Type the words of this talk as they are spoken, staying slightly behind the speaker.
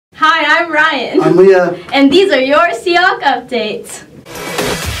I'm Ryan. I'm Leah. And these are your Seahawks updates.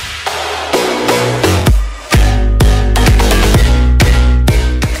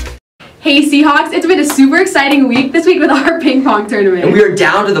 Hey Seahawks, it's been a super exciting week this week with our ping pong tournament. And we are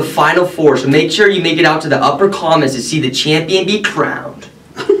down to the final four, so make sure you make it out to the upper comments to see the champion be crowned.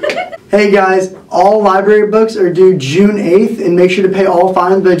 Hey guys, all library books are due June 8th, and make sure to pay all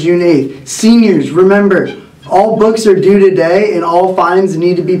fines by June 8th. Seniors, remember, all books are due today and all fines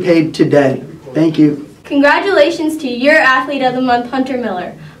need to be paid today. Thank you. Congratulations to your Athlete of the Month, Hunter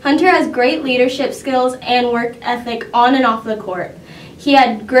Miller. Hunter has great leadership skills and work ethic on and off the court. He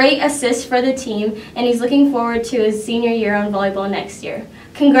had great assists for the team, and he's looking forward to his senior year on volleyball next year.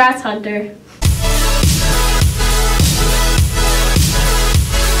 Congrats, Hunter.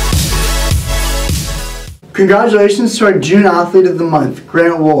 Congratulations to our June Athlete of the Month,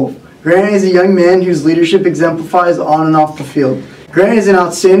 Grant Wolf. Grant is a young man whose leadership exemplifies on and off the field. Grant is an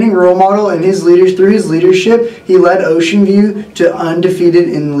outstanding role model, and through his leadership, he led Ocean View to undefeated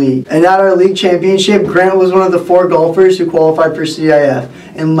in league. And at our league championship, Grant was one of the 4 golfers who qualified for CIF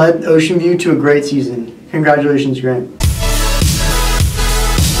and led Ocean View to a great season. Congratulations, Grant.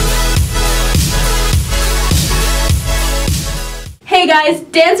 Hey guys,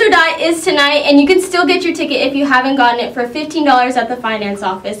 Dance or Die is tonight, and you can still get your ticket if you haven't gotten it for $15 at the finance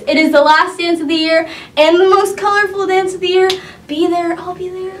office. It is the last dance of the year and the most colorful dance of the year. Be there, I'll be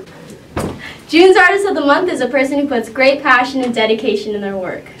there. June's Artist of the Month is a person who puts great passion and dedication in their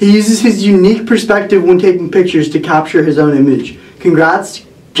work. He uses his unique perspective when taking pictures to capture his own image. Congrats,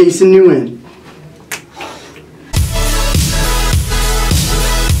 Jason Nguyen.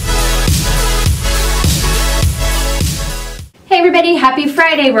 Hey everybody, happy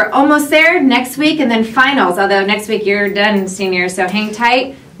Friday. We're almost there. Next week and then finals, although next week you're done, seniors, so hang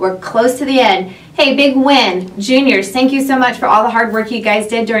tight. We're close to the end. Hey, big win. Juniors, thank you so much for all the hard work you guys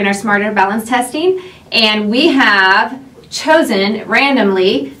did during our Smarter Balance testing. And we have chosen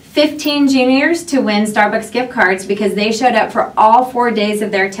randomly 15 juniors to win Starbucks gift cards because they showed up for all 4 days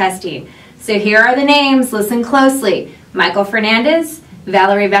of their testing. So here are the names. Listen closely. Michael Fernandez,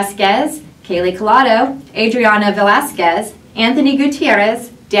 Valerie Vasquez, Kaylee Collado, Adriana Velasquez, Anthony Gutierrez,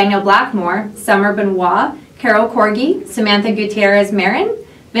 Daniel Blackmore, Summer Benoit, Carol Corgi, Samantha Gutierrez-Marin,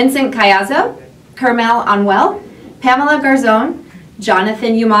 Vincent Cayazo, Carmel Anuel, Pamela Garzon,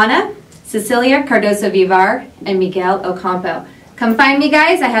 Jonathan Umana, Cecilia Cardoso-Vivar, and Miguel Ocampo. Come find me,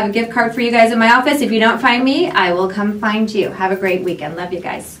 guys. I have a gift card for you guys in my office. If you don't find me, I will come find you. Have a great weekend. Love you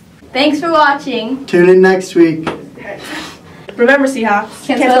guys. Thanks for watching. Tune in next week. Remember, Seahawks,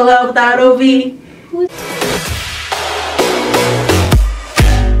 can't tell love without OV.